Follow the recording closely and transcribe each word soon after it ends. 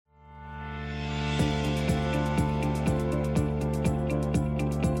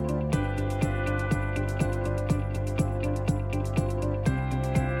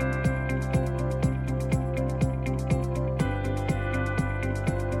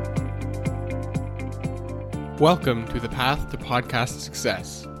Welcome to the Path to Podcast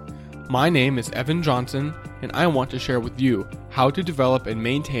Success. My name is Evan Johnson, and I want to share with you how to develop and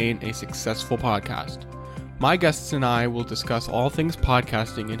maintain a successful podcast. My guests and I will discuss all things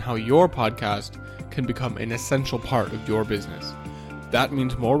podcasting and how your podcast can become an essential part of your business. That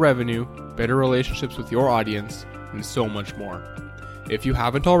means more revenue, better relationships with your audience, and so much more. If you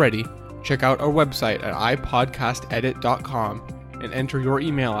haven't already, check out our website at ipodcastedit.com and enter your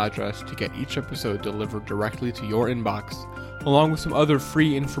email address to get each episode delivered directly to your inbox, along with some other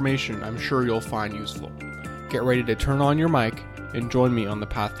free information I'm sure you'll find useful. Get ready to turn on your mic and join me on the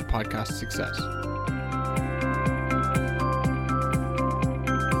path to podcast success.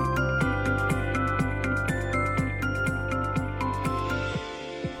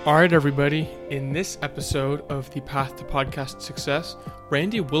 All right, everybody. In this episode of the Path to Podcast Success,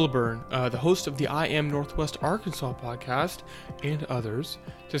 Randy Wilburn, the host of the I Am Northwest Arkansas podcast and others,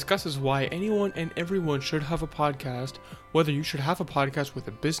 discusses why anyone and everyone should have a podcast, whether you should have a podcast with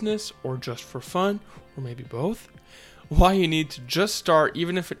a business or just for fun, or maybe both, why you need to just start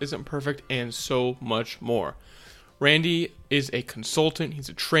even if it isn't perfect, and so much more. Randy is a consultant, he's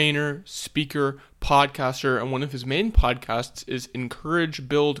a trainer, speaker, podcaster, and one of his main podcasts is Encourage,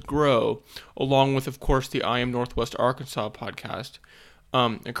 Build, Grow, along with, of course, the I Am Northwest Arkansas podcast.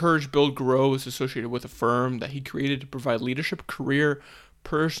 Encourage, Build, Grow is associated with a firm that he created to provide leadership, career,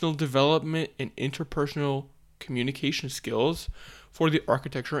 personal development, and interpersonal communication skills for the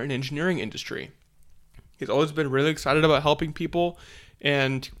architecture and engineering industry. He's always been really excited about helping people,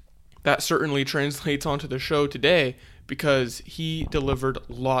 and that certainly translates onto the show today because he delivered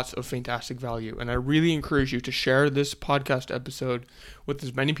lots of fantastic value. And I really encourage you to share this podcast episode with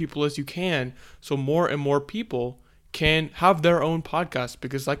as many people as you can so more and more people can have their own podcast,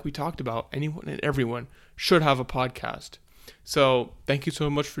 because like we talked about, anyone and everyone should have a podcast. So thank you so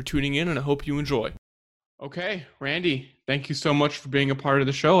much for tuning in, and I hope you enjoy. Okay, Randy, thank you so much for being a part of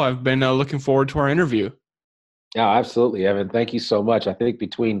the show. I've been looking forward to our interview. Yeah, absolutely, Evan. Thank you so much. I think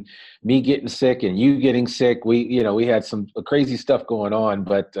between me getting sick and you getting sick, we had some crazy stuff going on,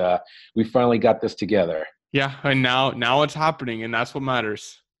 but we finally got this together. Yeah, and now it's happening, and that's what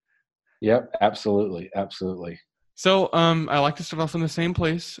matters. Yep, absolutely, absolutely. So, I like to start off in the same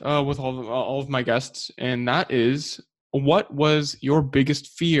place with all of my guests, and that is, what was your biggest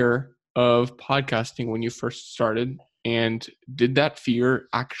fear of podcasting when you first started, and did that fear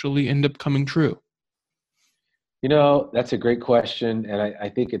actually end up coming true? That's a great question, and I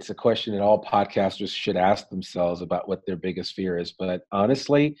think it's a question that all podcasters should ask themselves about what their biggest fear is. But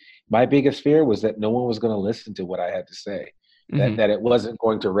honestly, my biggest fear was that no one was going to listen to what I had to say, that it wasn't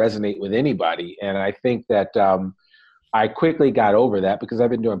going to resonate with anybody. And I think that I quickly got over that because I've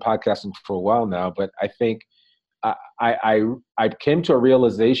been doing podcasting for a while now. But I think I came to a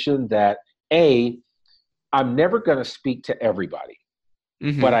realization that, I'm never going to speak to everybody,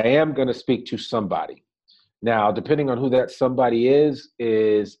 but I am going to speak to somebody. Now, depending on who that somebody is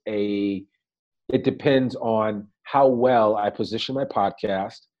it depends on how well I position my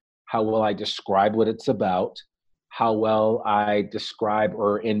podcast, how well I describe what it's about, how well I describe,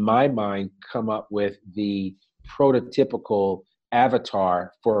 or in my mind, come up with the prototypical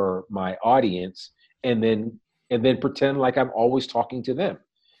avatar for my audience, and then pretend like I'm always talking to them.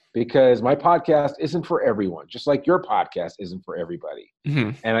 Because my podcast isn't for everyone, just like your podcast isn't for everybody.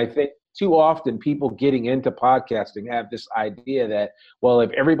 And I think too often people getting into podcasting have this idea that, well, if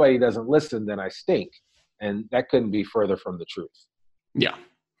everybody doesn't listen, then I stink. And that couldn't be further from the truth. Yeah.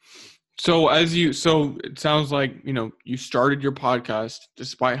 So it sounds like, you started your podcast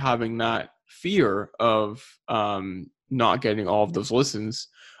despite having that fear of not getting all of those listens.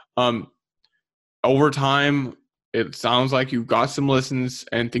 Over time, it sounds like you got some listens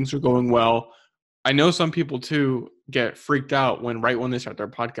and things are going well. I know some people too get freaked out when they start their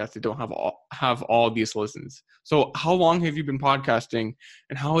podcast, they don't have all these listens. So how long have you been podcasting,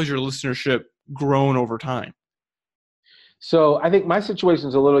 and how has your listenership grown over time? So I think my situation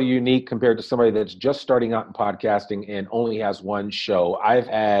is a little unique compared to somebody that's just starting out in podcasting and only has one show. I've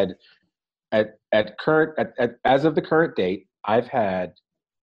had as of the current date, I've had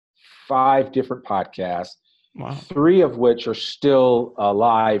 5 different podcasts. Wow. 3 of which are still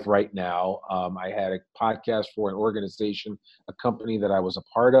live right now. I had a podcast for an organization, a company that I was a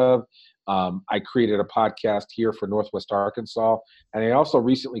part of. I created a podcast here for Northwest Arkansas. And I also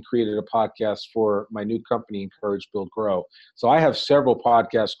recently created a podcast for my new company, Encourage, Build, Grow. So I have several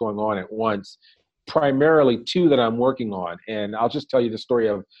podcasts going on at once, primarily 2 that I'm working on. And I'll just tell you the story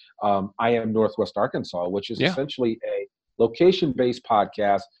of I Am Northwest Arkansas, which is essentially a location-based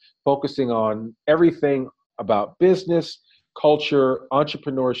podcast focusing on everything about business, culture,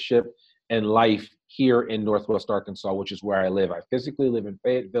 entrepreneurship, and life here in Northwest Arkansas, which is where I live. I physically live in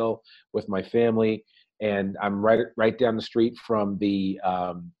Fayetteville with my family, and I'm right down the street from the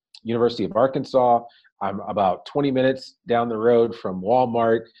University of Arkansas. I'm about 20 minutes down the road from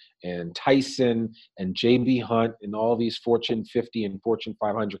Walmart and Tyson and JB Hunt and all these Fortune 50 and Fortune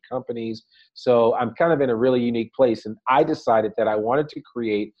 500 companies. So I'm kind of in a really unique place. And I decided that I wanted to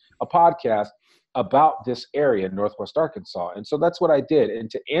create a podcast about this area in Northwest Arkansas. And so that's what I did. And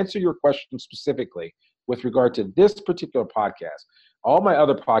to answer your question specifically with regard to this particular podcast, all my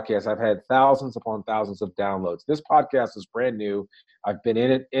other podcasts, I've had thousands upon thousands of downloads. This podcast is brand new. I've been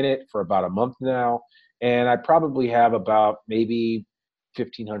in it for about a month now. And I probably have about maybe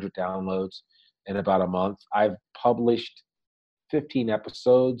 1,500 downloads in about a month. I've published 15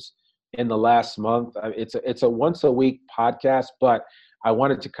 episodes in the last month. It's a once a week podcast, but I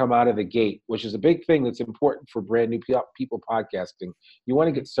wanted to come out of the gate, which is a big thing that's important for brand new people podcasting. You want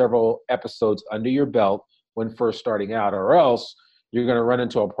to get several episodes under your belt when first starting out, or else you're going to run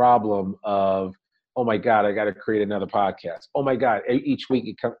into a problem of, oh my God, I got to create another podcast. Oh my God, each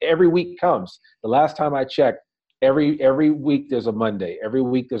week every week comes. The last time I checked, every week there's a Monday, every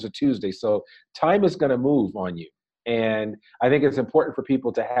week there's a Tuesday. So time is going to move on you. And I think it's important for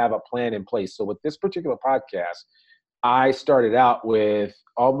people to have a plan in place. So with this particular podcast, I started out with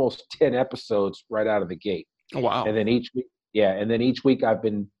almost 10 episodes right out of the gate. Oh, wow. And then each week I've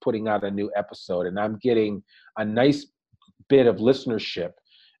been putting out a new episode, and I'm getting a nice bit of listenership.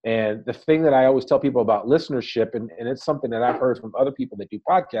 And the thing that I always tell people about listenership, and it's something that I've heard from other people that do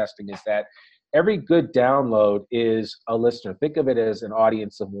podcasting, is that every good download is a listener. Think of it as an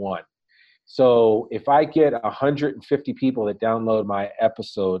audience of one. So if I get 150 people that download my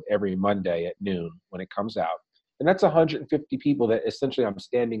episode every Monday at noon when it comes out, and that's 150 people that essentially I'm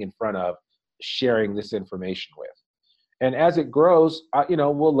standing in front of sharing this information with. And as it grows,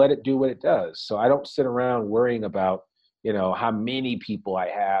 we'll let it do what it does. So I don't sit around worrying about, how many people I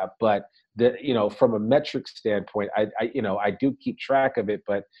have, but from a metric standpoint, I do keep track of it,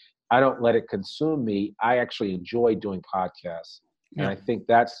 but I don't let it consume me. I actually enjoy doing podcasts. Yeah. And I think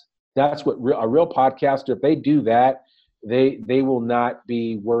that's what a real podcaster, if they do that, they will not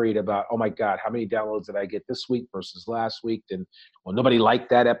be worried about, oh my God, how many downloads did I get this week versus last week? And well, nobody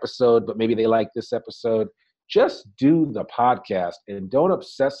liked that episode, but maybe they like this episode. Just do the podcast and don't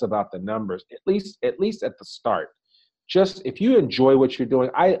obsess about the numbers, at least at the start. Just if you enjoy what you're doing,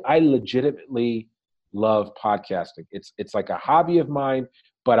 I legitimately love podcasting. It's like a hobby of mine,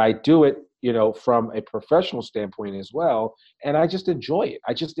 but I do it, from a professional standpoint as well. And I just enjoy it.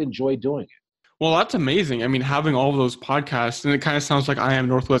 I just enjoy doing it. Well, that's amazing. I mean, having all of those podcasts, and it kind of sounds like I Am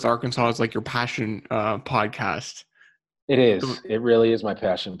Northwest Arkansas is like your passion podcast. It is. It really is my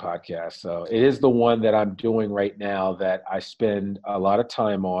passion podcast. So it is the one that I'm doing right now that I spend a lot of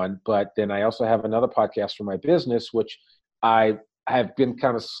time on. But then I also have another podcast for my business, which I have been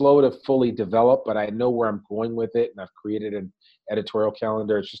kind of slow to fully develop, but I know where I'm going with it. And I've created an editorial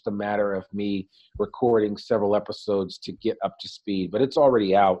calendar. It's just a matter of me recording several episodes to get up to speed, but it's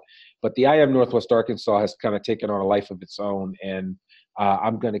already out. But the I Am Northwest Arkansas has kind of taken on a life of its own, and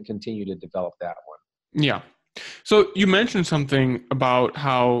I'm going to continue to develop that one. Yeah. So you mentioned something about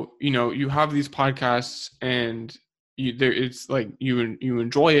how, you have these podcasts and it's like you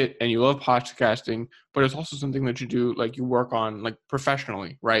enjoy it and you love podcasting, but it's also something that you do, like you work on like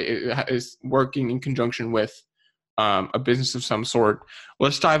professionally, right? It is working in conjunction with a business of some sort.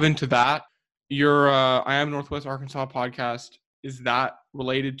 Let's dive into that. Your I Am Northwest Arkansas podcast, is that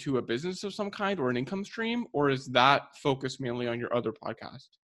related to a business of some kind or an income stream, or is that focused mainly on your other podcast?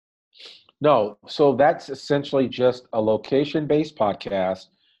 No, so that's essentially just a location-based podcast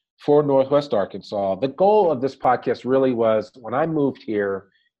for Northwest Arkansas. The goal of this podcast really was, when I moved here,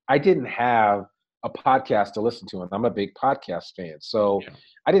 I didn't have a podcast to listen to, and I'm a big podcast fan. So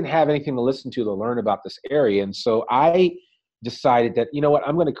I didn't have anything to listen to learn about this area. And so I decided that,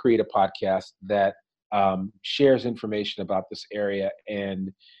 I'm going to create a podcast that shares information about this area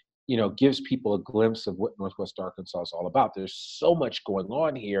and, gives people a glimpse of what Northwest Arkansas is all about. There's so much going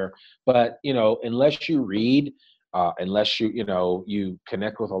on here, but, unless you read, unless you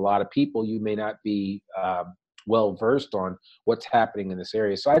connect with a lot of people, you may not be well-versed on what's happening in this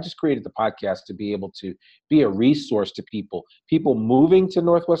area. So I just created the podcast to be able to be a resource to people moving to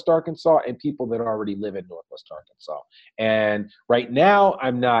Northwest Arkansas and people that already live in Northwest Arkansas. And right now,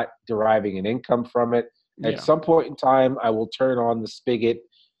 I'm not deriving an income from it. At some point in time, I will turn on the spigot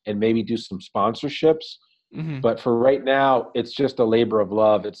and maybe do some sponsorships. Mm-hmm. But for right now, it's just a labor of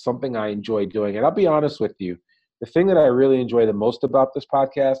love. It's something I enjoy doing. And I'll be honest with you, the thing that I really enjoy the most about this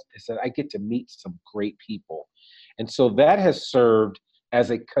podcast is that I get to meet some great people. And so that has served as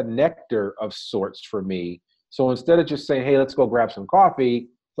a connector of sorts for me. So instead of just saying, hey, let's go grab some coffee,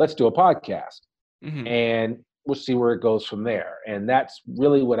 let's do a podcast. Mm-hmm. And we'll see where it goes from there. And that's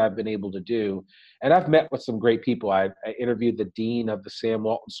really what I've been able to do. And I've met with some great people. I interviewed the dean of the Sam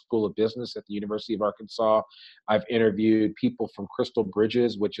Walton School of Business at the University of Arkansas. I've interviewed people from Crystal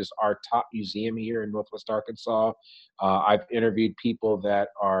Bridges, which is our top museum here in Northwest Arkansas. I've interviewed people that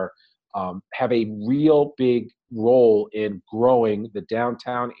are have a real big role in growing the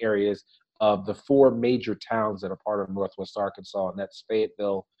downtown areas of the 4 major towns that are part of Northwest Arkansas, and that's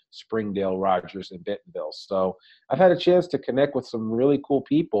Fayetteville, Springdale, Rogers, and Bentonville. So I've had a chance to connect with some really cool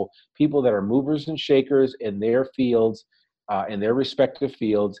people that are movers and shakers in their fields, in their respective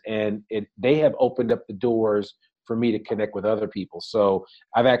fields, and they have opened up the doors for me to connect with other people. So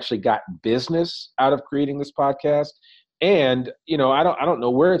I've actually gotten business out of creating this podcast. And, I don't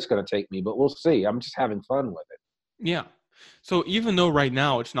know where it's going to take me, but we'll see. I'm just having fun with it. Yeah. So even though right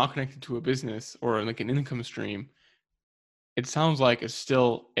now it's not connected to a business or like an income stream, it sounds like it's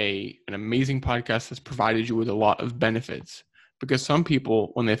still an amazing podcast that's provided you with a lot of benefits. Because some people,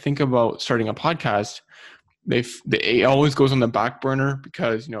 when they think about starting a podcast, it always goes on the back burner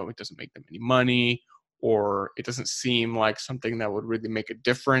because, it doesn't make them any money, or it doesn't seem like something that would really make a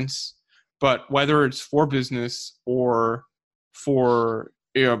difference. But whether it's for business or for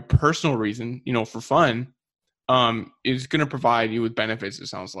a personal reason, for fun, is going to provide you with benefits, it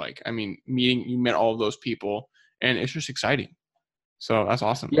sounds like. I mean, you met all of those people, and it's just exciting. So that's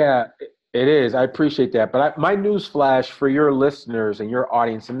awesome. Yeah, it is. I appreciate that. But my news flash for your listeners and your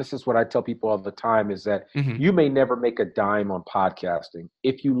audience, and this is what I tell people all the time, is that you may never make a dime on podcasting.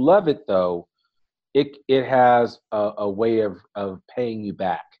 If you love it, though, it has a way of paying you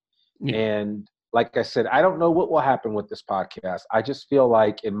back. Yeah. And like I said, I don't know what will happen with this podcast. I just feel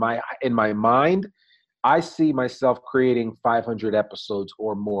like in my mind, I see myself creating 500 episodes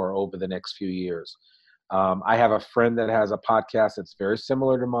or more over the next few years. I have a friend that has a podcast that's very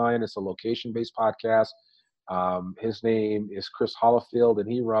similar to mine. It's a location-based podcast. His name is Chris Hollifield,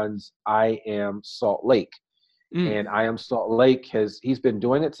 and he runs I Am Salt Lake. And I Am Salt Lake he's been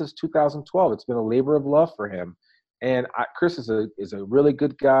doing it since 2012. It's been a labor of love for him. And Chris is a really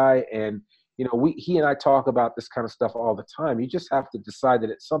good guy. And, he and I talk about this kind of stuff all the time. You just have to decide that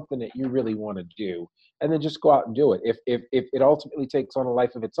it's something that you really want to do, and then just go out and do it. If it ultimately takes on a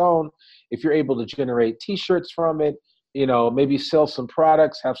life of its own, if you're able to generate T-shirts from it, maybe sell some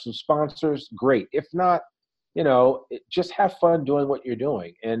products, have some sponsors, great. If not, just have fun doing what you're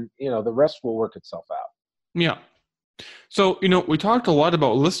doing, and, the rest will work itself out. Yeah. So, we talked a lot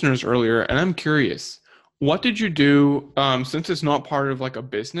about listeners earlier, and I'm curious, what did you do, since it's not part of like a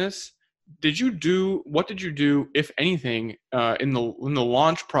business, what did you do, if anything, in the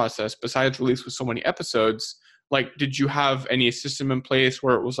launch process, besides release with so many episodes? Like, did you have any system in place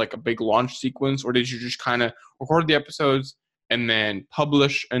where it was like a big launch sequence, or did you just kind of record the episodes and then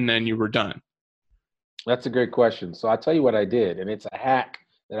publish and then you were done? That's a great question. So I'll tell you what I did, and it's a hack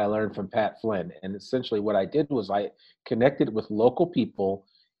that I learned from Pat Flynn. And essentially what I did was I connected with local people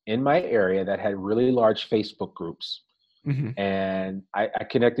in my area that had really large Facebook groups. And I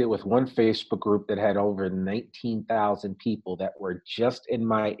connected with one Facebook group that had over 19,000 people that were just in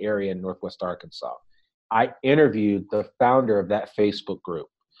my area in Northwest Arkansas. I interviewed the founder of that Facebook group,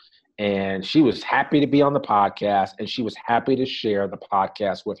 and she was happy to be on the podcast, and she was happy to share the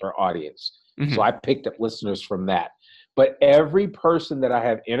podcast with her audience. So I picked up listeners from that. But every person that I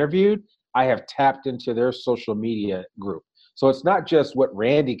have interviewed, I have tapped into their social media group. So it's not just what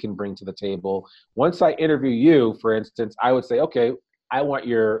Randy can bring to the table. Once I interview you, for instance, I would say, okay,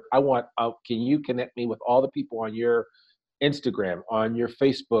 can you connect me with all the people on your Instagram, on your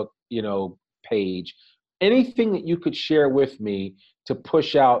Facebook, page, anything that you could share with me to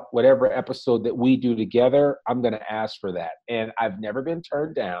push out whatever episode that we do together, I'm going to ask for that. And I've never been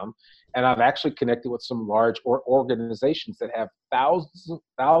turned down. And I've actually connected with some large organizations that have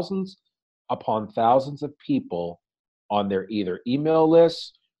thousands upon thousands of people on their either email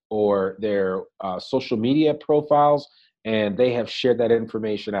lists or their social media profiles, and they have shared that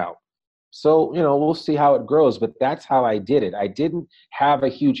information out. So, we'll see how it grows, but that's how I did it. I didn't have a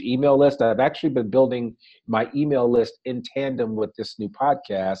huge email list. I've actually been building my email list in tandem with this new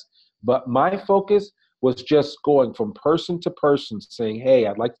podcast, but my focus was just going from person to person saying, hey,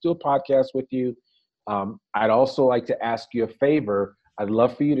 I'd like to do a podcast with you. I'd also like to ask you a favor. I'd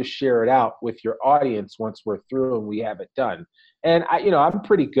love for you to share it out with your audience once we're through and we have it done. And I'm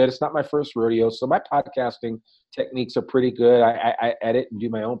pretty good. It's not my first rodeo, so my podcasting techniques are pretty good. I edit and do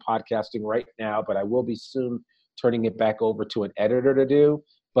my own podcasting right now, but I will be soon turning it back over to an editor to do.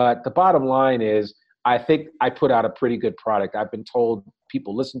 But the bottom line is I think I put out a pretty good product. I've been told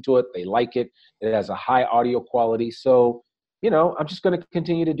people listen to it, they like it. It has a high audio quality. So, I'm just going to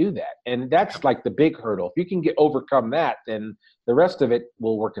continue to do that. And that's like the big hurdle. If you can overcome that, then the rest of it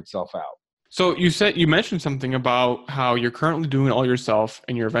will work itself out. So you mentioned something about how you're currently doing it all yourself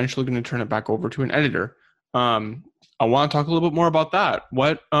and you're eventually going to turn it back over to an editor. I want to talk a little bit more about that.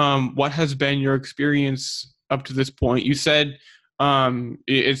 What has been your experience up to this point? You said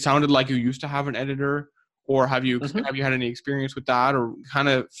it sounded like you used to have an editor, or have you had any experience with that, or kind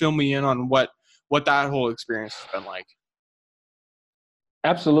of fill me in on what that whole experience has been like?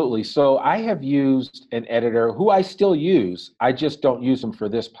 Absolutely. So I have used an editor who I still use. I just don't use him for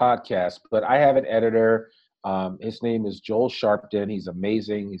this podcast, but I have an editor. His name is Joel Sharpton. He's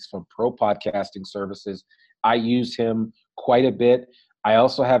amazing. He's from Pro Podcasting Services. I use him quite a bit. I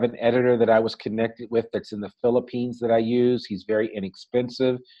also have an editor that I was connected with that's in the Philippines that I use. He's very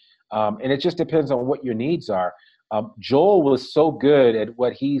inexpensive. And it just depends on what your needs are. Joel was so good at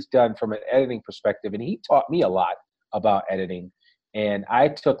what he's done from an editing perspective, and he taught me a lot about editing. And I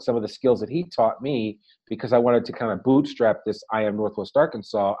took some of the skills that he taught me because I wanted to kind of bootstrap this I Am Northwest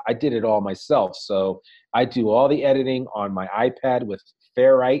Arkansas. I did it all myself. So I do all the editing on my iPad with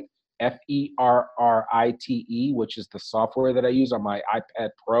Ferrite, Ferrite, which is the software that I use on my iPad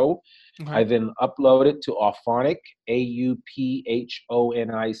Pro. Okay. I then upload it to Auphonic,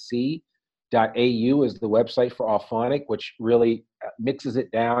 AUPHONIC.AU is the website for Auphonic, which really mixes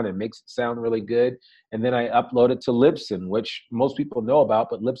it down and makes it sound really good. And then I upload it to Libsyn, which most people know about,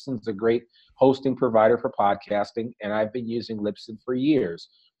 but Libsyn's a great hosting provider for podcasting, and I've been using Libsyn for years.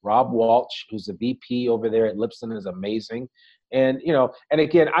 Rob Walsh, who's the VP over there at Libsyn, is amazing. And, and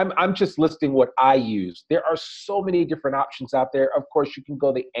again, I'm just listing what I use. There are so many different options out there. Of course, you can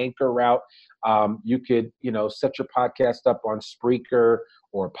go the Anchor route. You could, set your podcast up on Spreaker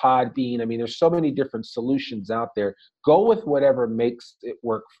or Podbean. I mean, there's so many different solutions out there. Go with whatever makes it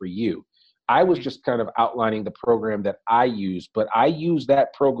work for you. I was just kind of outlining the program that I use, but I use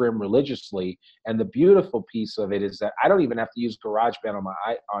that program religiously. And the beautiful piece of it is that I don't even have to use GarageBand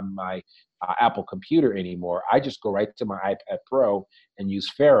on my Apple computer anymore. I just go right to my iPad Pro and use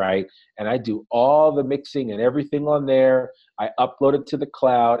Ferrite, and I do all the mixing and everything on there. I upload it to the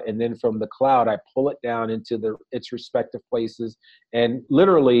cloud, and then from the cloud, I pull it down into its respective places. And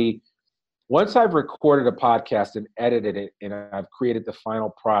literally, once I've recorded a podcast and edited it, and I've created the final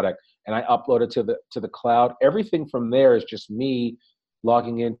product, and I upload it to the cloud, everything from there is just me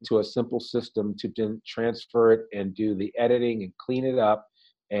logging into a simple system to then transfer it and do the editing and clean it up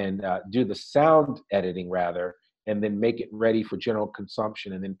and do the sound editing rather, and then make it ready for general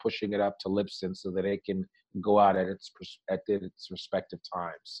consumption, and then pushing it up to Libsyn so that it can go out at its respective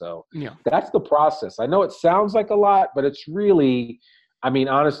times. So that's the process. I know it sounds like a lot, but it's really, I mean,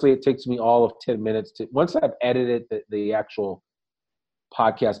 honestly, it takes me all of 10 minutes once I've edited the actual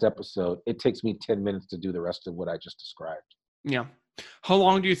podcast episode, it takes me 10 minutes to do the rest of what I just described. Yeah. How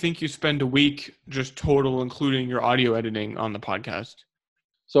long do you think you spend a week just total, including your audio editing on the podcast?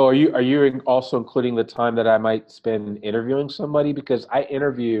 So are you also including the time that I might spend interviewing somebody? Because I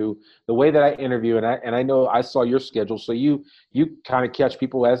interview the way that I interview, and I know I saw your schedule. So you kind of catch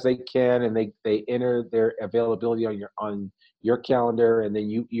people as they can, and they enter their availability on your calendar, and then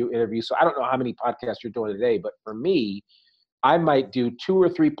you interview. So I don't know how many podcasts you're doing today, but for me, I might do 2 or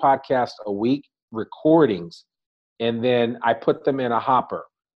 3 podcasts a week, recordings, and then I put them in a hopper.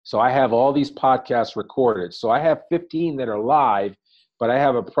 So I have all these podcasts recorded. So I have 15 that are live, but I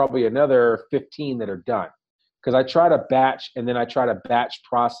have probably another 15 that are done. Because I try to batch, and then I try to batch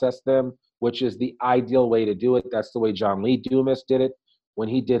process them, which is the ideal way to do it. That's the way John Lee Dumas did it when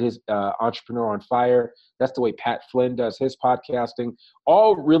he did his Entrepreneur on Fire. That's the way Pat Flynn does his podcasting.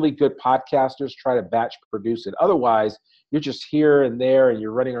 All really good podcasters try to batch produce it. Otherwise, you're just here and there, and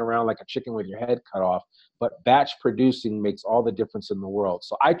you're running around like a chicken with your head cut off. But batch producing makes all the difference in the world.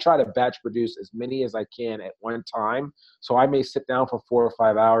 So I try to batch produce as many as I can at one time. So I may sit down for 4 or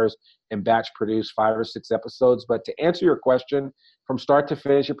 5 hours and batch produce 5 or 6 episodes. But to answer your question, from start to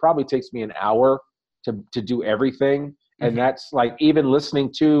finish, it probably takes me an hour to do everything. And that's like even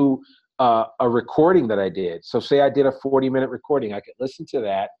listening to a recording that I did. So say I did a 40-minute recording, I could listen to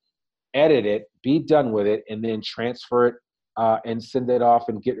that, edit it, be done with it, and then transfer it and send it off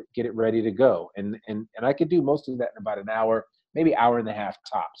and get it ready to go. And I could do most of that in about an hour, maybe hour and a half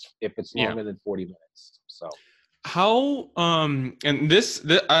tops, if it's longer than 40 minutes. So how and this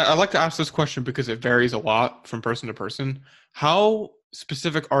I like to ask this question because it varies a lot from person to person. How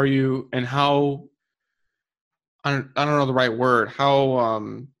specific are you, and how I don't know the right word, how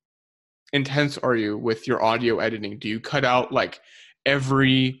intense are you with your audio editing? Do you cut out like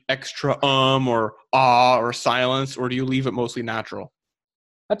every extra or ah or silence, or do you leave it mostly natural?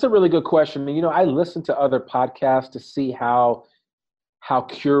 That's a really good question. And, I listen to other podcasts to see how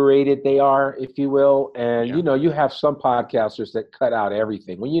curated they are, if you will. And, Yeah. you have some podcasters that cut out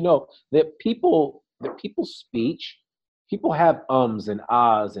everything. When you know that people's speech, people have ums and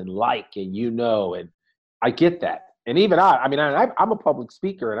ahs and and I get that. And even I'm a public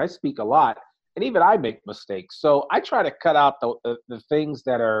speaker and I speak a lot, and even I make mistakes. So I try to cut out the things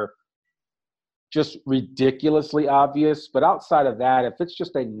that are just ridiculously obvious. But outside of that, if it's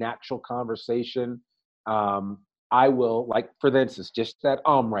just a natural conversation, um, I will, like, for instance, just that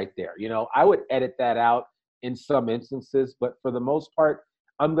right there. I would edit that out in some instances, but for the most part,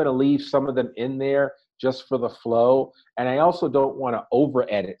 I'm going to leave some of them in there just for the flow. And I also don't want to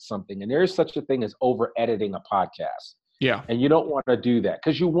over edit something. And there is such a thing as over editing a podcast. Yeah. And you don't want to do that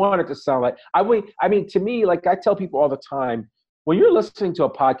because you want it to sound like, to me, like I tell people all the time, when you're listening to a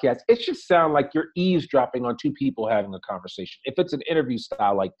podcast, it should sound like you're eavesdropping on two people having a conversation. If it's an interview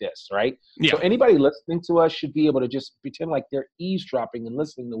style like this, right? Yeah. So anybody listening to us should be able to just pretend like they're eavesdropping and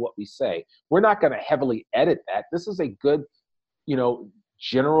listening to what we say. We're not going to heavily edit that. This is a good,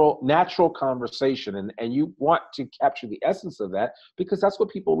 general, natural conversation. And you want to capture the essence of that because that's what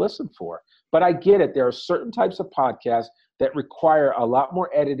people listen for. But I get it. There are certain types of podcasts that require a lot more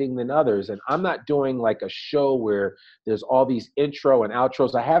editing than others. And I'm not doing like a show where there's all these intro and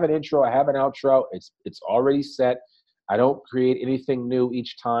outros. I have an intro, I have an outro. It's already set. I don't create anything new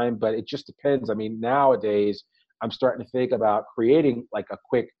each time, but it just depends. I mean, nowadays I'm starting to think about creating like a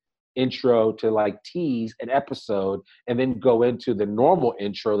quick intro to like tease an episode and then go into the normal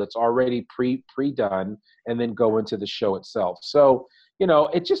intro that's already pre-done and then go into the show itself. So,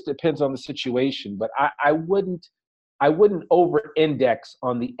 it just depends on the situation, but I wouldn't over-index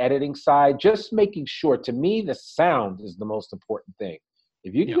on the editing side, just making sure, to me, the sound is the most important thing.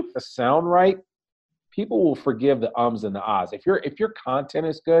 If you get the sound right, people will forgive the ums and the ahs. If your content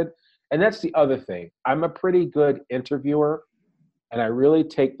is good, and that's the other thing. I'm a pretty good interviewer, and I really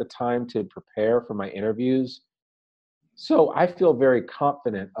take the time to prepare for my interviews. So I feel very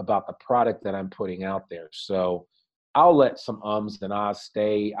confident about the product that I'm putting out there. So I'll let some ums and ahs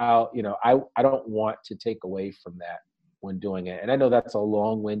stay. I don't want to take away from that when doing it. And I know that's a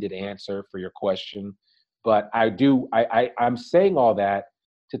long-winded answer for your question, but I'm saying all that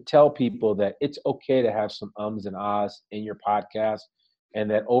to tell people that it's okay to have some ums and ahs in your podcast,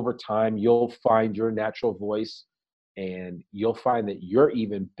 and that over time you'll find your natural voice and you'll find that you're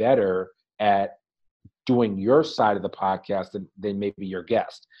even better at doing your side of the podcast than maybe your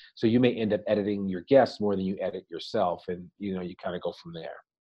guest. So you may end up editing your guests more than you edit yourself. And, you kind of go from there.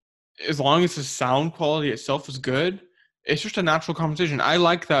 As long as the sound quality itself is good, it's just a natural conversation. I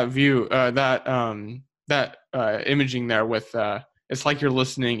like that view, that imaging there with, it's like you're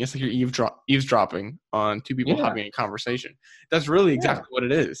listening. It's like you're eavesdropping on two people having a conversation. That's really exactly what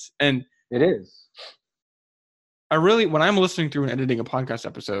it is. And it is. When I'm listening through and editing a podcast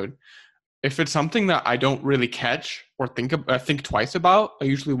episode, if it's something that I don't really catch or think twice about, I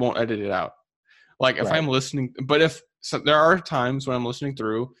usually won't edit it out. Like if I'm listening, but there are times when I'm listening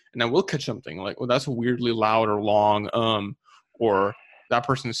through and I will catch something like, well, that's weirdly loud or long, or that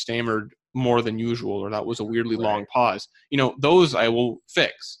person stammered more than usual, or that was a weirdly long pause. Those I will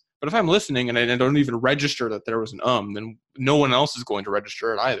fix. But if I'm listening and I don't even register that there was an then no one else is going to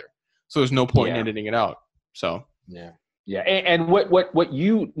register it either. So there's no point in editing it out. So yeah. And what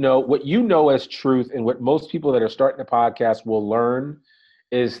you know as truth, and what most people that are starting a podcast will learn,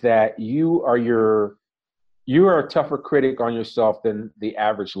 is that you are a tougher critic on yourself than the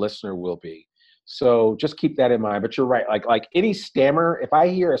average listener will be. So just keep that in mind. But you're right. Like any stammer, if I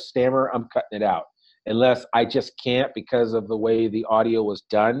hear a stammer, I'm cutting it out. Unless I just can't because of the way the audio was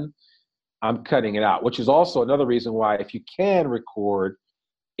done, I'm cutting it out, which is also another reason why if you can record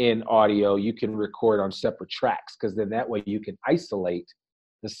in audio, you can record on separate tracks, because then that way you can isolate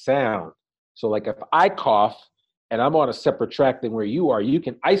the sound. So like if I cough and I'm on a separate track than where you are, you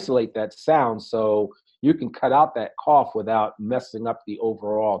can isolate that sound so you can cut out that cough without messing up the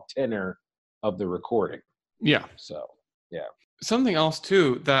overall tenor of the recording. Yeah. So, yeah. Something else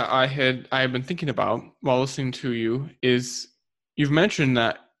too that I had been thinking about while listening to you is you've mentioned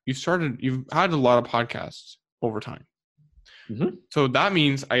that you've had a lot of podcasts over time. Mm-hmm. So that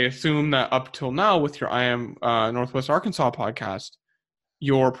means I assume that up till now with your I Am Northwest Arkansas podcast,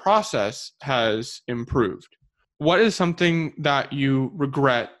 your process has improved. What is something that you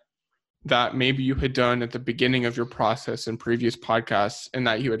regret that maybe you had done at the beginning of your process in previous podcasts and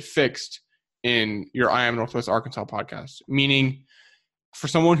that you had fixed in your I Am Northwest Arkansas podcast? Meaning, for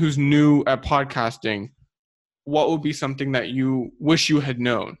someone who's new at podcasting, what would be something that you wish you had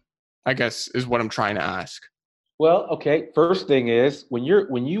known, I guess, is what I'm trying to ask. Well, okay. First thing is when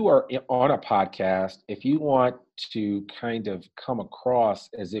you are on a podcast, if you want to kind of come across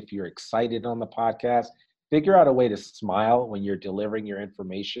as if you're excited on the podcast, figure out a way to smile when you're delivering your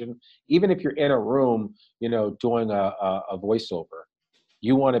information. Even if you're in a room, doing a voiceover,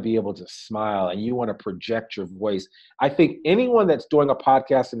 you want to be able to smile and you want to project your voice. I think anyone that's doing a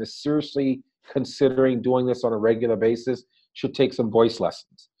podcast and is seriously considering doing this on a regular basis should take some voice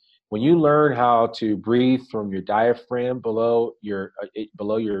lessons. When you learn how to breathe from your diaphragm below your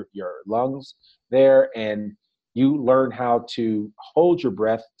lungs there, and you learn how to hold your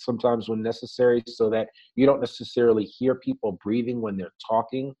breath sometimes when necessary so that you don't necessarily hear people breathing when they're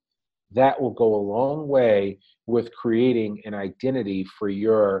talking, that will go a long way with creating an identity for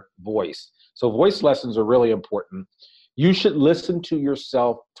your voice. So voice lessons are really important. You should listen to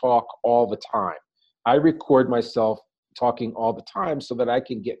yourself talk all the time. I record myself talking all the time so that I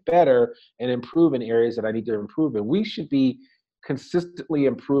can get better and improve in areas that I need to improve in. We should be consistently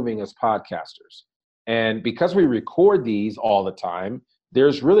improving as podcasters. And because we record these all the time,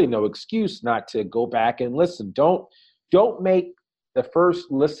 there's really no excuse not to go back and listen. Don't make the first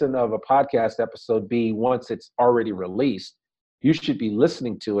listen of a podcast episode be once it's already released. You should be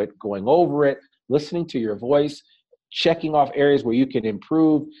listening to it, going over it, listening to your voice, checking off areas where you can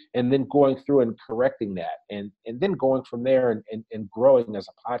improve, and then going through and correcting that, and then going from there and growing as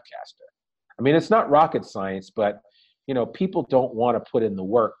a podcaster. I mean, it's not rocket science, but people don't want to put in the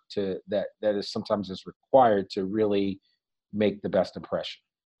work that is sometimes is required to really make the best impression.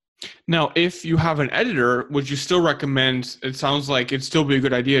 Now, if you have an editor, would you still recommend, it sounds like it'd still be a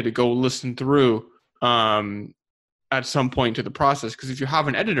good idea to go listen through at some point to the process? Because if you have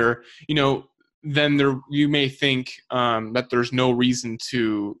an editor, then you may think that there's no reason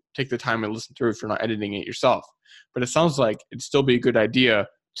to take the time and listen through if you're not editing it yourself. But it sounds like it'd still be a good idea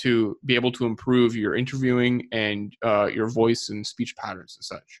to be able to improve your interviewing and your voice and speech patterns and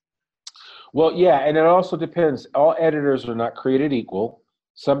such. Well, yeah, and it also depends. All editors are not created equal.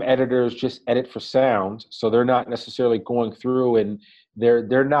 Some editors just edit for sound, so they're not necessarily going through and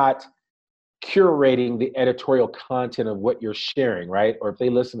they're not curating the editorial content of what you're sharing, right? Or if they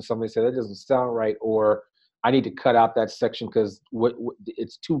listen to something and say that doesn't sound right, or I need to cut out that section because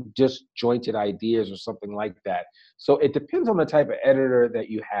it's too disjointed ideas or something like that. So it depends on the type of editor that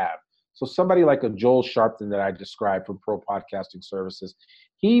you have. So somebody like a Joel Sharpton that I described from Pro Podcasting Services,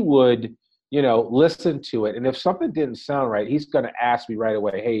 he would listen to it. And if something didn't sound right, he's going to ask me right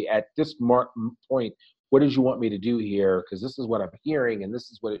away, hey, at this point, what did you want me to do here? Because this is what I'm hearing and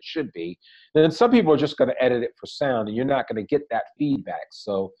this is what it should be. And then some people are just going to edit it for sound and you're not going to get that feedback.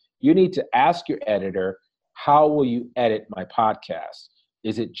 So you need to ask your editor, how will you edit my podcast?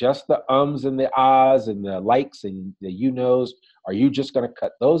 Is it just the ums and the ahs and the likes and the you-knows? Are you just going to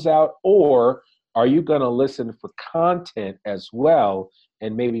cut those out? Or are you going to listen for content as well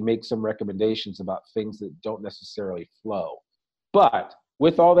and maybe make some recommendations about things that don't necessarily flow? But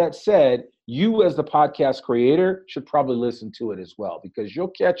with all that said, you as the podcast creator should probably listen to it as well, because you'll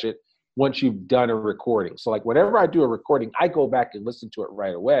catch it once you've done a recording. So like whenever I do a recording, I go back and listen to it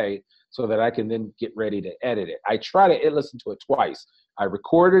right away so that I can then get ready to edit it. I try to listen to it twice. I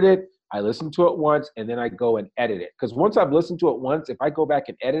recorded it, I listened to it once, and then I go and edit it. Because once I've listened to it once, if I go back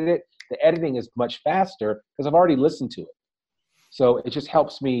and edit it, the editing is much faster because I've already listened to it. So it just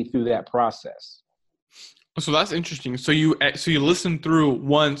helps me through that process. So that's interesting. So you listen through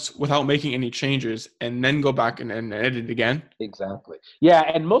once without making any changes and then go back and edit again? Exactly. Yeah,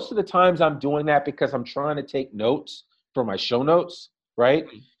 and most of the times I'm doing that because I'm trying to take notes for my show notes, right?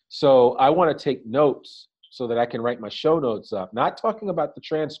 So I want to take notes so that I can write my show notes up, not talking about the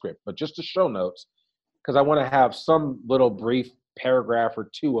transcript, but just the show notes, because I want to have some little brief paragraph or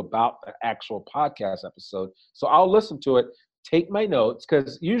two about the actual podcast episode. So I'll listen to it, take my notes,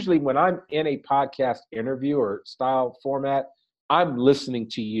 because usually when I'm in a podcast interview or style format, I'm listening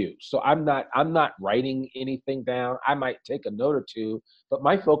to you. So I'm not writing anything down. I might take a note or two, but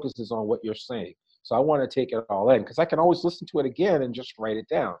my focus is on what you're saying. So I want to take it all in because I can always listen to it again and just write it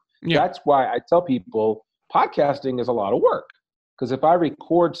down. Yeah. That's why I tell people podcasting is a lot of work, because if I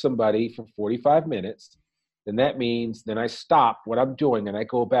record somebody for 45 minutes, then that means then I stop what I'm doing and I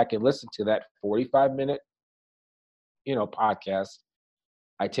go back and listen to that 45-minute podcast.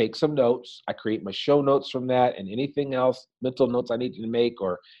 I take some notes. I create my show notes from that and anything else, mental notes I need to make,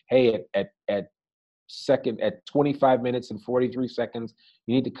 or hey, at 25 minutes and 43 seconds,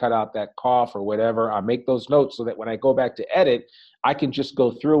 you need to cut out that cough or whatever. I make those notes so that when I go back to edit, I can just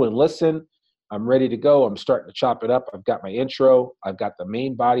go through and listen. I'm ready to go. I'm starting to chop it up. I've got my intro. I've got the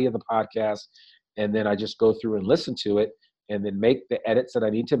main body of the podcast. and then I just go through and listen to it, and then make the edits that I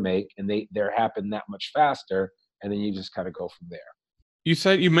need to make, and they're happen that much faster, and then you just kind of go from there.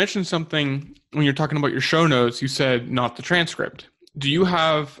 You mentioned something when you're talking about your show notes. You said not the transcript. Do you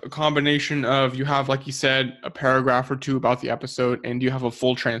have a combination of, you have, like you said, a paragraph or two about the episode, and do you have a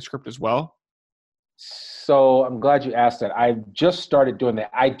full transcript as well? So I'm glad you asked that. I've just started doing that.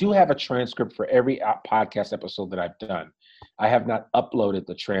 I do have a transcript for every podcast episode that I've done. I have not uploaded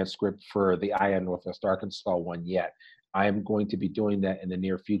the transcript for the IM Northwest Arkansas one yet. I am going to be doing that in the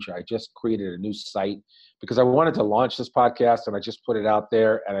near future. I just created a new site because I wanted to launch this podcast, and I just put it out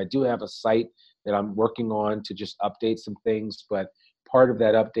there. And I do have a site that I'm working on to just update some things. But part of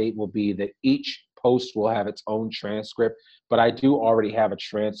that update will be that each post will have its own transcript. But I do already have a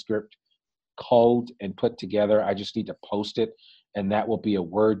transcript culled and put together. I just need to post it, and that will be a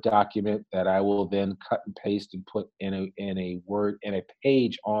Word document that I will then cut and paste and put in a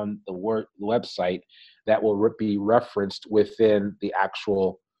page on the website that will be referenced within the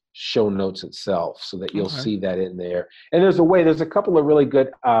actual show notes itself, so that you'll see that in there. And there's a couple of really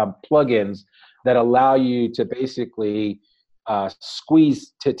good plugins that allow you to basically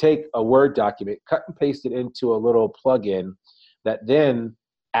take a Word document, cut and paste it into a little plugin that then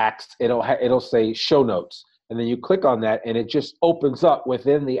it'll say show notes, and then you click on that, and it just opens up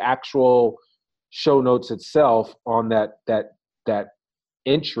within the actual show notes itself on that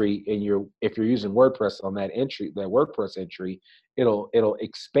entry if you're using WordPress on that WordPress entry, it'll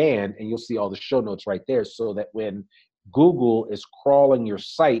expand, and you'll see all the show notes right there, so that when Google is crawling your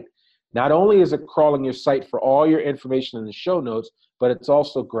site, not only is it crawling your site for all your information in the show notes, but it's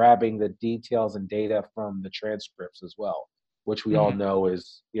also grabbing the details and data from the transcripts as well, which we all know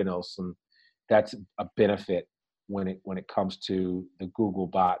is, that's a benefit when it comes to the Google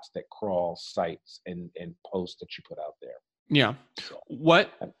bots that crawl sites and posts that you put out there. Yeah. So,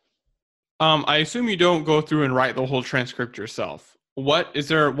 I assume you don't go through and write the whole transcript yourself. Is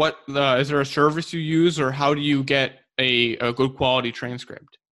there a service you use, or how do you get a good quality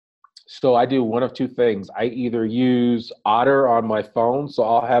transcript? So I do one of two things. I either use Otter on my phone, so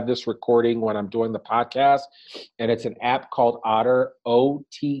I'll have this recording when I'm doing the podcast, and it's an app called Otter, OTTER.ai.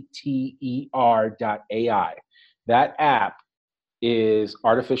 That app is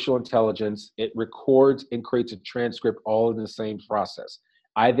artificial intelligence. It records and creates a transcript all in the same process.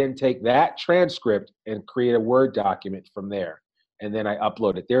 I then take that transcript and create a Word document from there, and then I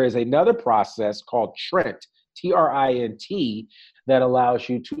upload it. There is another process called Trint, Trint, that allows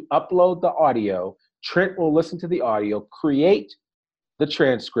you to upload the audio. Trent will listen to the audio, create the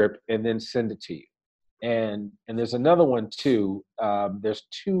transcript, and then send it to you. And there's another one too. There's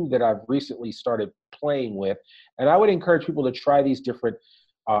two that I've recently started playing with, and I would encourage people to try these different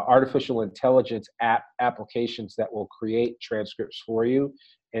artificial intelligence applications that will create transcripts for you,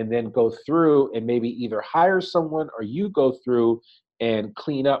 and then go through and maybe either hire someone, or you go through and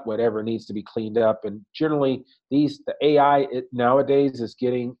clean up whatever needs to be cleaned up. And generally, the AI nowadays is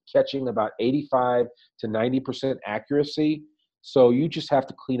catching about 85 to 90% accuracy. So you just have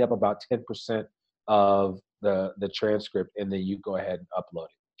to clean up about 10% of the transcript, and then you go ahead and upload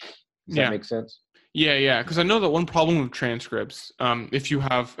it. Does that make sense? Yeah. Because I know that one problem with transcripts, if you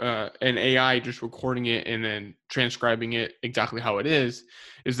have an AI just recording it and then transcribing it exactly how it is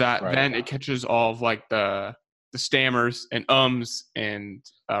that then it catches all of like the stammers and ums and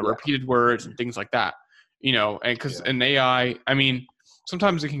repeated words and things like that, and because an AI, I mean,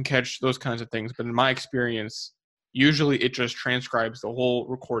 sometimes it can catch those kinds of things, but in my experience, usually it just transcribes the whole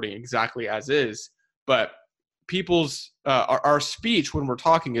recording exactly as is. But people's our speech when we're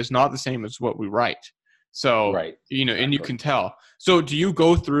talking is not the same as what we write. So, exactly. And you can tell. So do you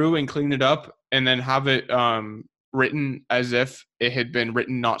go through and clean it up and then have it written as if it had been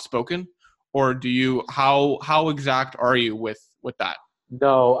written, not spoken? Or do you, how exact are you with that?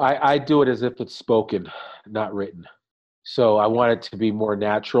 No, I do it as if it's spoken, not written. So I want it to be more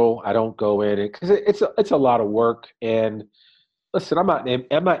natural. I don't go in it because it's a lot of work. And listen, I'm not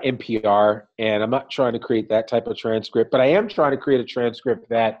NPR, and I'm not trying to create that type of transcript, but I am trying to create a transcript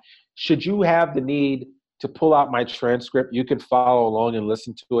that, should you have the need to pull out my transcript, you can follow along and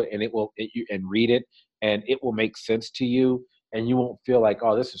listen to it, and and read it, and it will make sense to you. And you won't feel like,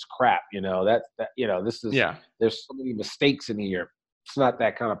 oh, this is crap. This is, there's so many mistakes in here. It's not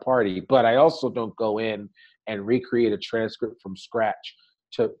that kind of party. But I also don't go in and recreate a transcript from scratch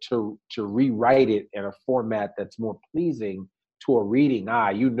to rewrite it in a format that's more pleasing to a reading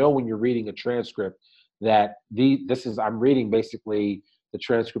eye. When you're reading a transcript that I'm reading basically the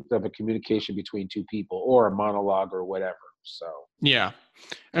transcript of a communication between two people, or a monologue or whatever. So yeah.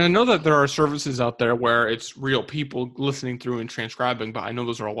 And I know that there are services out there where it's real people listening through and transcribing, but I know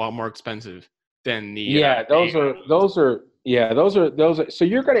those are a lot more expensive. than the Yeah, those are. So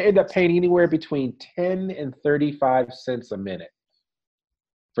you're going to end up paying anywhere between 10 and 35 cents a minute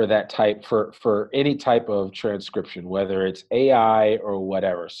for that type for any type of transcription, whether it's AI or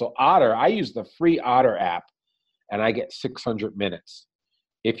whatever. So Otter, I use the free Otter app, and I get 600 minutes.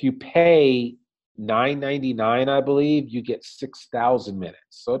 If you pay $9.99, I believe, you get 6,000 minutes.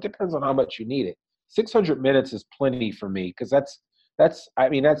 So it depends on how much you need it. 600 minutes is plenty for me because that's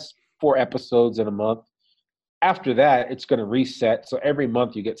 4 episodes in a month. After that, it's going to reset. So every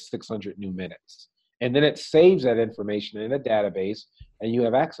month you get 600 new minutes. And then it saves that information in a database and you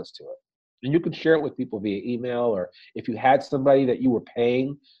have access to it. And you can share it with people via email, or if you had somebody that you were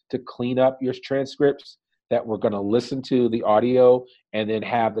paying to clean up your transcripts that were going to listen to the audio and then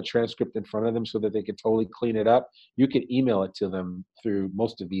have the transcript in front of them so that they could totally clean it up, you can email it to them through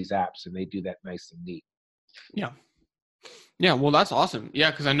most of these apps, and they do that nice and neat. Yeah. Yeah, well, that's awesome.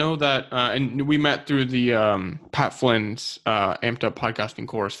 Yeah, because I know that, and we met through the Pat Flynn's Amped Up Podcasting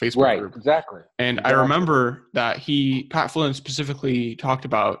Course Facebook group. Exactly. And I remember that Pat Flynn specifically talked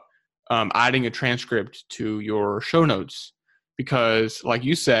about adding a transcript to your show notes because, like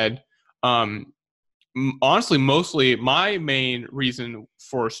you said, honestly, mostly my main reason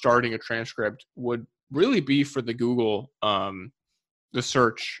for starting a transcript would really be for the Google, the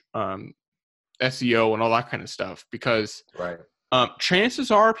search, SEO and all that kind of stuff because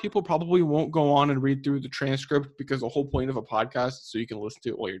chances are people probably won't go on and read through the transcript because the whole point of a podcast is so you can listen to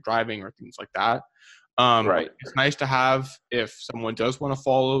it while you're driving or things like that. It's nice to have if someone does want to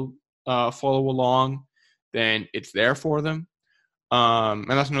follow along, then it's there for them. And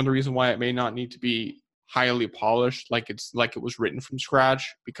that's another reason why it may not need to be highly polished, like it was written from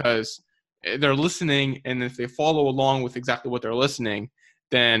scratch, because they're listening, and if they follow along with exactly what they're listening,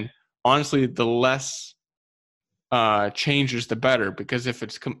 then honestly, the less changes, the better. Because if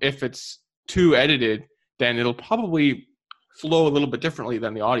it's too edited, then it'll probably flow a little bit differently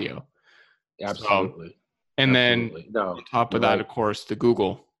than the audio. Absolutely. So, and then on top of that, of course, the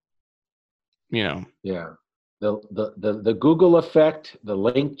Google. Yeah. The Google effect, the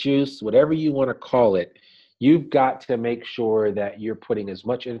link juice, whatever you want to call it, you've got to make sure that you're putting as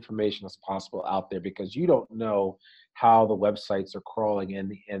much information as possible out there because you don't know how the websites are crawling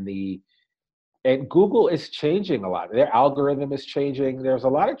and Google is changing a lot. Their algorithm is changing. There's a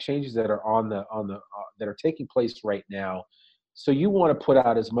lot of changes that are that are taking place right now. So you want to put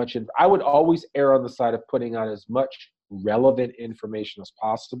out as much. I would always err on the side of putting out as much relevant information as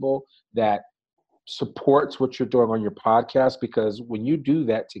possible that supports what you're doing on your podcast, because when you do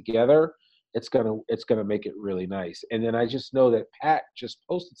that together, it's gonna make it really nice. And then I just know that Pat just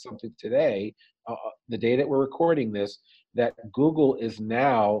posted something today, the day that we're recording this, that Google is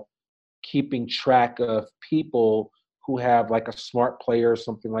now keeping track of people who have like a smart player or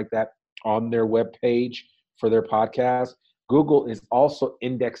something like that on their web page for their podcast. Google is also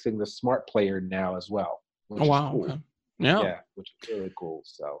indexing the smart player now as well. Oh, wow. Cool. Okay. Yeah, which is really cool.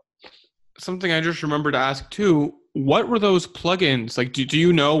 So something I just remembered to ask too, what were those plugins? Like, do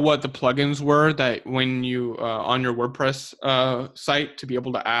you know what the plugins were that when you, on your WordPress site, to be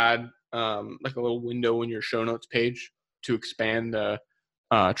able to add like a little window in your show notes page to expand the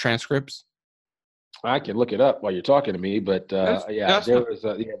transcripts? I can look it up while you're talking to me, but there is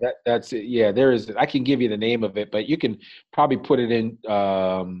that's it. Yeah, there is. I can give you the name of it, but you can probably put it in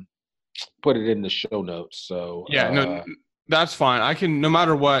the show notes. So no, that's fine. I can, no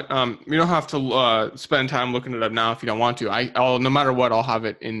matter what. You don't have to spend time looking it up now if you don't want to. I'll no matter what, I'll have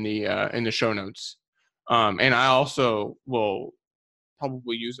it in the show notes. And I also will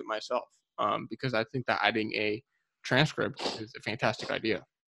probably use it myself because I think that adding a transcript is a fantastic idea.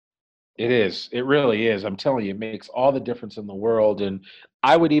 It is. It really is. I'm telling you, it makes all the difference in the world. And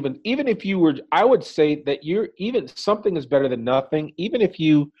I would even if you were, I would say that something is better than nothing. Even if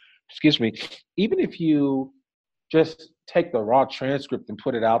you just take the raw transcript and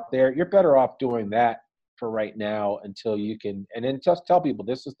put it out there, you're better off doing that for right now until you can, and then just tell people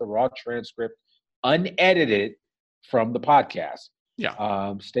this is the raw transcript, unedited from the podcast.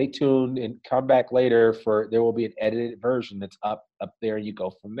 Yeah. Stay tuned and come back later there will be an edited version that's up there, and you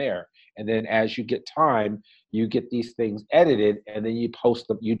go from there. And then as you get time, you get these things edited, and then you post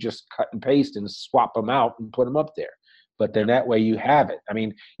them. You just cut and paste and swap them out and put them up there. But then that way you have it. I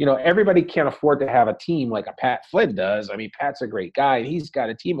mean, everybody can't afford to have a team like a Pat Flynn does. I mean, Pat's a great guy, and he's got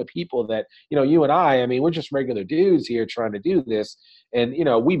a team of people that, you and I mean, we're just regular dudes here trying to do this. And,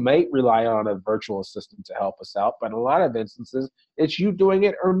 we might rely on a virtual assistant to help us out, but in a lot of instances, it's you doing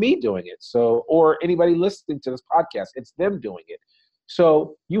it or me doing it. So, or anybody listening to this podcast, it's them doing it.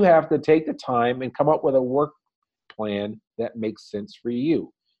 So you have to take the time and come up with a work plan that makes sense for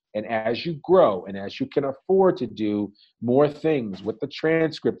you. And as you grow and as you can afford to do more things with the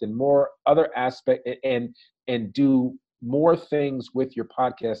transcript and more other aspect and do more things with your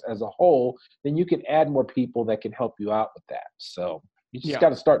podcast as a whole, then you can add more people that can help you out with that. So you just got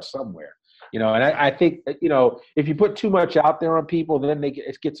to start somewhere. And I think, if you put too much out there on people, then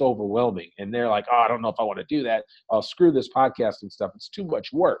it gets overwhelming. And they're like, oh, I don't know if I want to do that. I'll screw this podcasting stuff. It's too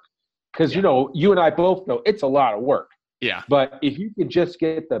much work. Because, you and I both know it's a lot of work. Yeah. But if you can just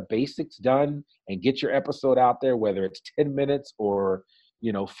get the basics done and get your episode out there, whether it's 10 minutes or,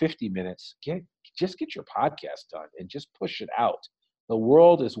 50 minutes, just get your podcast done and just push it out. The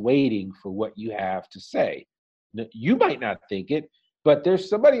world is waiting for what you have to say. You might not think it, but there's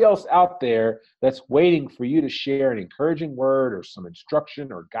somebody else out there that's waiting for you to share an encouraging word or some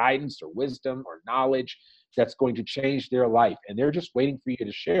instruction or guidance or wisdom or knowledge that's going to change their life. And they're just waiting for you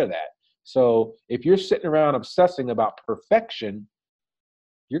to share that. So if you're sitting around obsessing about perfection,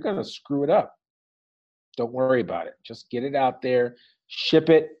 you're going to screw it up. Don't worry about it. Just get it out there, ship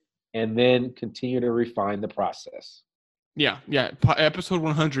it, and then continue to refine the process. Yeah. Episode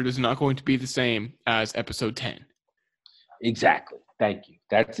 100 is not going to be the same as episode 10. Exactly. Thank you.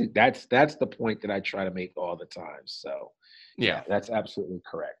 That's the point that I try to make all the time. So yeah, that's absolutely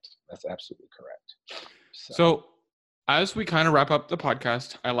correct. So as we kind of wrap up the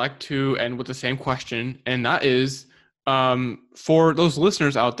podcast, I like to end with the same question, and that is, for those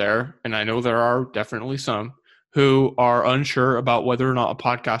listeners out there, and I know there are definitely some who are unsure about whether or not a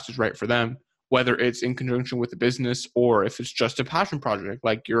podcast is right for them, whether it's in conjunction with a business or if it's just a passion project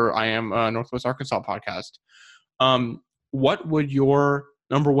like your I Am Northwest Arkansas podcast. What would your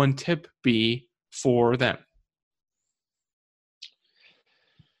number one tip be for them?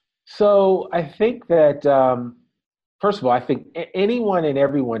 So I think that, first of all, I think anyone and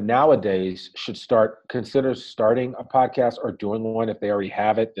everyone nowadays should consider starting a podcast or doing one. If they already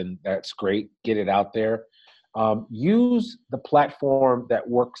have it, then that's great. Get it out there. Use the platform that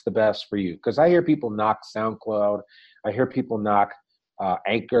works the best for you. Because I hear people knock SoundCloud. I hear people knock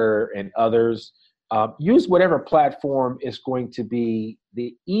Anchor and others. Use whatever platform is going to be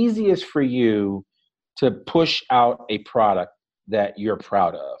the easiest for you to push out a product that you're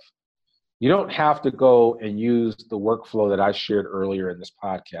proud of. You don't have to go and use the workflow that I shared earlier in this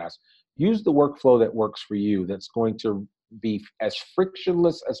podcast. Use the workflow that works for you, that's going to be as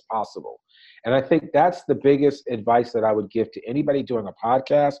frictionless as possible. And I think that's the biggest advice that I would give to anybody doing a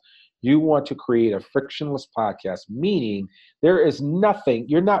podcast. You want to create a frictionless podcast, meaning there is nothing,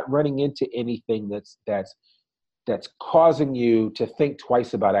 you're not running into anything that's causing you to think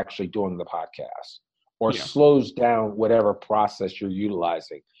twice about actually doing the podcast or slows down whatever process you're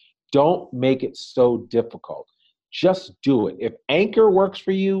utilizing. Don't make it so difficult. Just do it. If Anchor works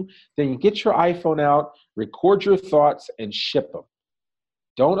for you, then you get your iPhone out, record your thoughts, and ship them.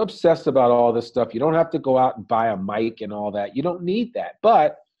 Don't obsess about all this stuff. You don't have to go out and buy a mic and all that. You don't need that.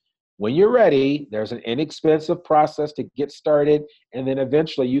 But when you're ready, there's an inexpensive process to get started, and then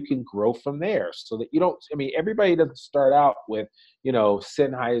eventually you can grow from there so that you don't, everybody doesn't start out with,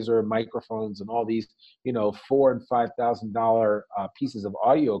 Sennheiser microphones and all these, $4,000 and $5,000 pieces of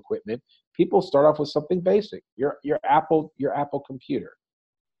audio equipment. People start off with something basic, your Apple computer.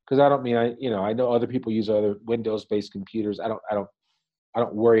 Because I know other people use other Windows-based computers. I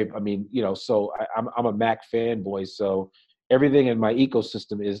don't worry. So I'm a Mac fanboy, so everything in my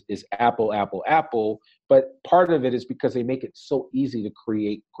ecosystem is Apple, but part of it is because they make it so easy to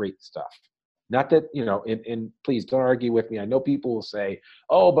create great stuff. Not that, and please don't argue with me. I know people will say,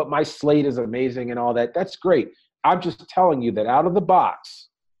 oh, but my slate is amazing and all that. That's great. I'm just telling you that out of the box,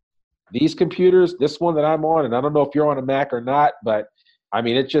 these computers, this one that I'm on, and I don't know if you're on a Mac or not, but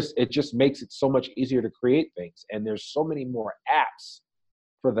it just makes it so much easier to create things. And there's so many more apps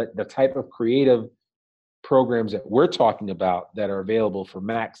for the type of creative programs that we're talking about that are available for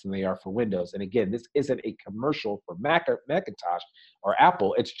Macs than they are for Windows. And again, this isn't a commercial for Macintosh or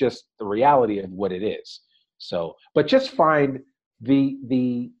Apple. It's just the reality of what it is. So, but just find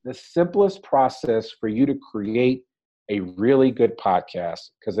the simplest process for you to create a really good podcast.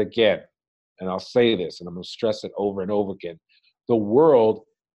 Because again, and I'll say this, and I'm going to stress it over and over again, the world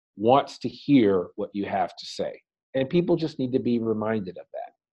wants to hear what you have to say. And people just need to be reminded of that.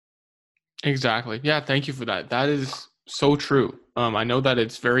 Exactly. Yeah, thank you for that. That is so true. I know that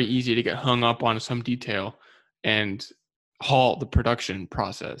it's very easy to get hung up on some detail and halt the production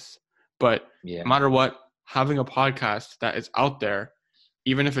process. But no matter what, having a podcast that is out there,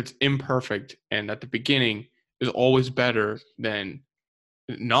 even if it's imperfect and at the beginning, is always better than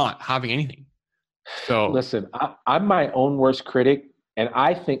not having anything. So listen, I'm my own worst critic. And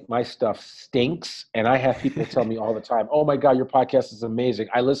I think my stuff stinks. And I have people tell me all the time, oh my God, your podcast is amazing.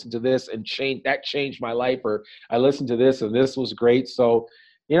 I listened to this and that changed my life. Or I listened to this and this was great. So,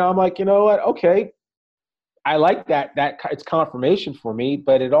 I'm like, you know what? Okay. I like that it's confirmation for me,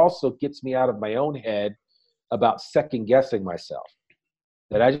 but it also gets me out of my own head about second guessing myself.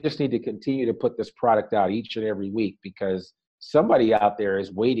 That I just need to continue to put this product out each and every week because somebody out there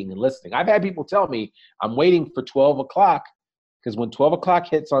is waiting and listening. I've had people tell me I'm waiting for 12 o'clock because when 12 o'clock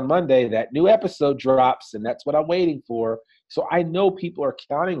hits on Monday, that new episode drops and that's what I'm waiting for. So I know people are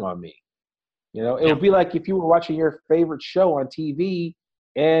counting on me. It would be like if you were watching your favorite show on TV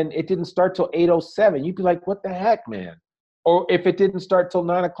and it didn't start till 8:07, you'd be like, what the heck, man? Or if it didn't start till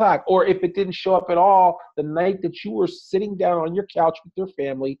 9 o'clock, or if it didn't show up at all the night that you were sitting down on your couch with your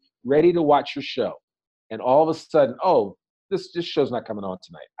family, ready to watch your show. And all of a sudden, oh, this show's not coming on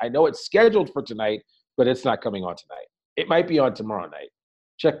tonight. I know it's scheduled for tonight, but it's not coming on tonight. It might be on tomorrow night.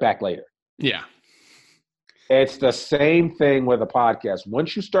 Check back later. Yeah. It's the same thing with a podcast.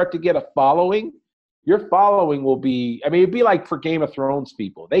 Once you start to get a following, your following will be, it'd be like for Game of Thrones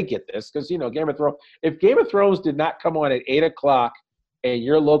people. They get this because, Game of Thrones, if Game of Thrones did not come on at 8 o'clock in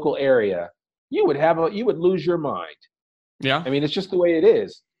your local area, you would lose your mind. Yeah. It's just the way it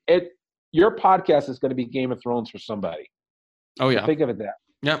is. Your podcast is going to be Game of Thrones for somebody. Oh, yeah. So think of it that.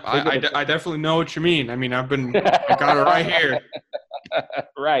 Yep. I definitely know what you mean. I got it right here.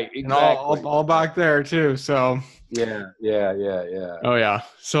 Right. Exactly. And all back there too. So yeah. Oh yeah.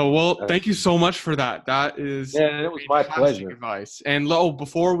 So thank you so much for that. That is it was my pleasure. Advice. And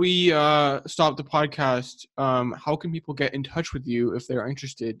before we stop the podcast, how can people get in touch with you if they're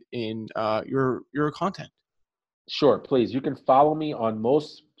interested in your content? Sure, please. You can follow me on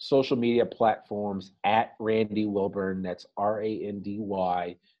most social media platforms at Randy Wilburn. That's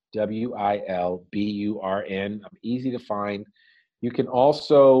RandyWilburn. I'm easy to find. You can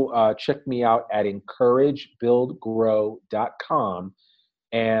also check me out at encouragebuildgrow.com.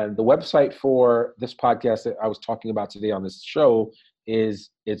 And the website for this podcast that I was talking about today on this show it's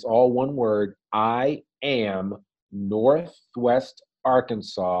all one word,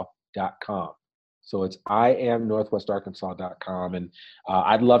 IamNorthwestArkansas.com. So it's IamNorthwestArkansas.com. And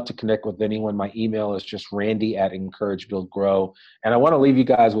I'd love to connect with anyone. My email is just randy@encouragebuildgrow. And I want to leave you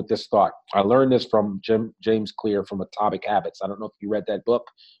guys with this thought. I learned this from James Clear from Atomic Habits. I don't know if you read that book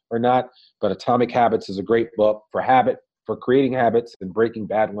or not, but Atomic Habits is a great book for creating habits and breaking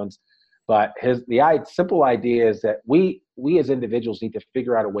bad ones. But the simple idea is that we as individuals need to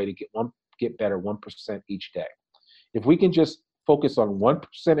figure out a way to get better 1% each day. If we can just focus on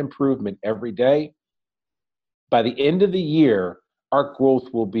 1% improvement every day, by the end of the year, our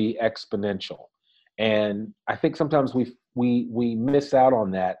growth will be exponential. And I think sometimes we miss out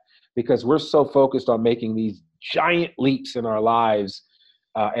on that because we're so focused on making these giant leaps in our lives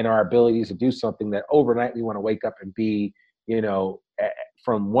and our abilities to do something that overnight we want to wake up and be,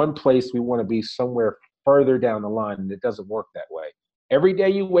 from one place we want to be somewhere further down the line, and it doesn't work that way. Every day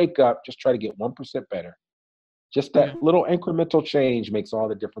you wake up, just try to get 1% better. Just that little incremental change makes all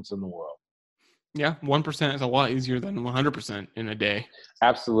the difference in the world. Yeah, 1% is a lot easier than 100% in a day.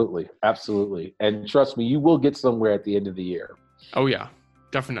 Absolutely. And trust me, you will get somewhere at the end of the year. Oh, yeah,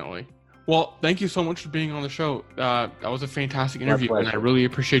 definitely. Well, thank you so much for being on the show. That was a fantastic interview, and I really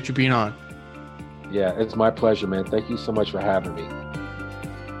appreciate you being on. Yeah, it's my pleasure, man. Thank you so much for having me.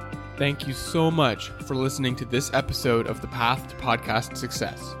 Thank you so much for listening to this episode of The Path to Podcast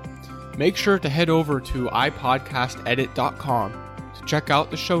Success. Make sure to head over to ipodcastedit.com to check out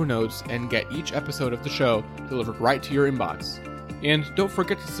the show notes and get each episode of the show delivered right to your inbox. And don't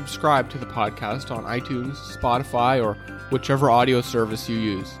forget to subscribe to the podcast on iTunes, Spotify, or whichever audio service you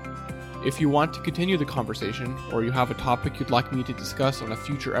use. If you want to continue the conversation, or you have a topic you'd like me to discuss on a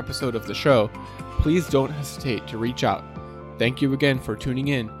future episode of the show, please don't hesitate to reach out. Thank you again for tuning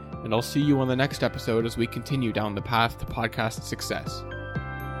in, and I'll see you on the next episode as we continue down the path to podcast success.